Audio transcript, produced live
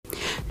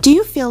Do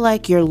you feel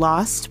like you're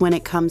lost when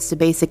it comes to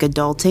basic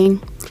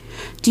adulting?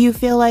 Do you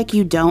feel like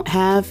you don't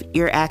have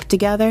your act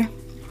together?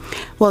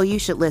 Well, you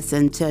should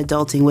listen to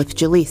Adulting with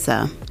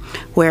Jaleesa,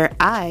 where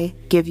I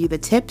give you the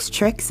tips,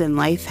 tricks, and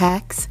life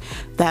hacks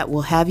that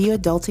will have you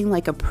adulting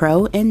like a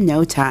pro in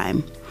no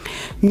time.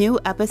 New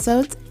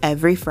episodes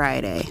every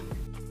Friday.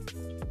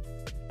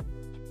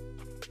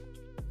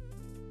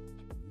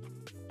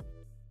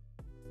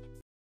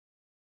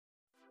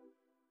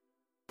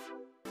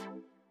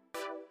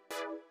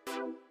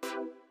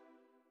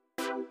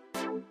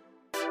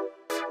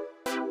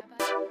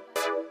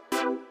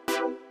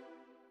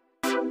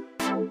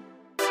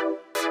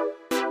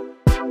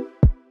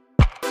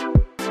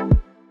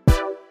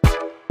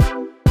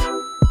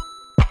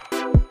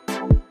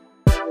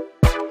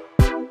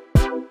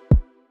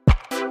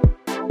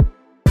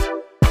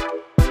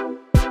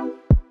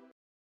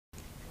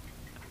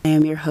 I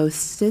am your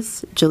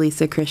hostess,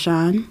 Jaleesa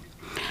Krishan.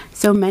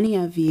 So many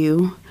of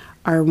you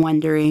are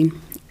wondering,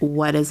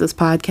 what is this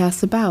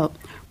podcast about?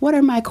 What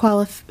are my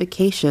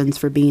qualifications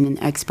for being an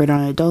expert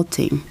on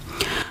adulting?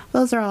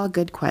 Those are all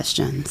good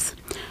questions.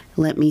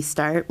 Let me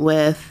start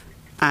with,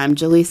 I'm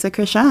Jaleesa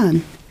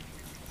Krishan.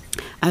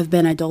 I've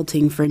been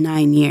adulting for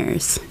 9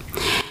 years.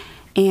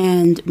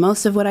 And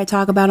most of what I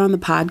talk about on the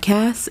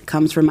podcast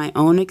comes from my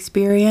own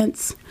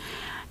experience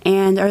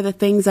and are the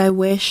things I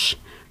wish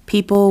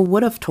people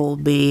would have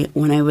told me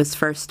when I was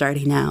first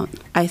starting out.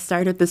 I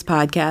started this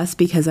podcast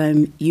because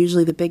I'm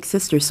usually the big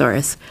sister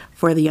source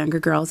for the younger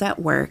girls at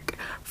work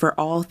for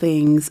all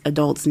things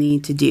adults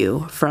need to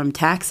do, from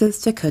taxes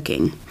to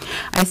cooking.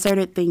 I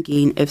started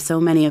thinking if so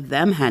many of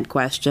them had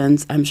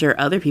questions, I'm sure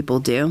other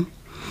people do.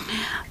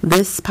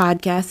 This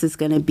podcast is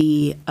going to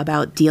be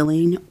about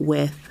dealing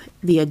with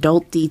the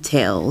adult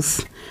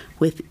details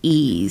with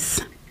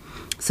ease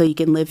so you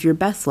can live your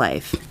best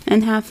life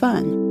and have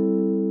fun.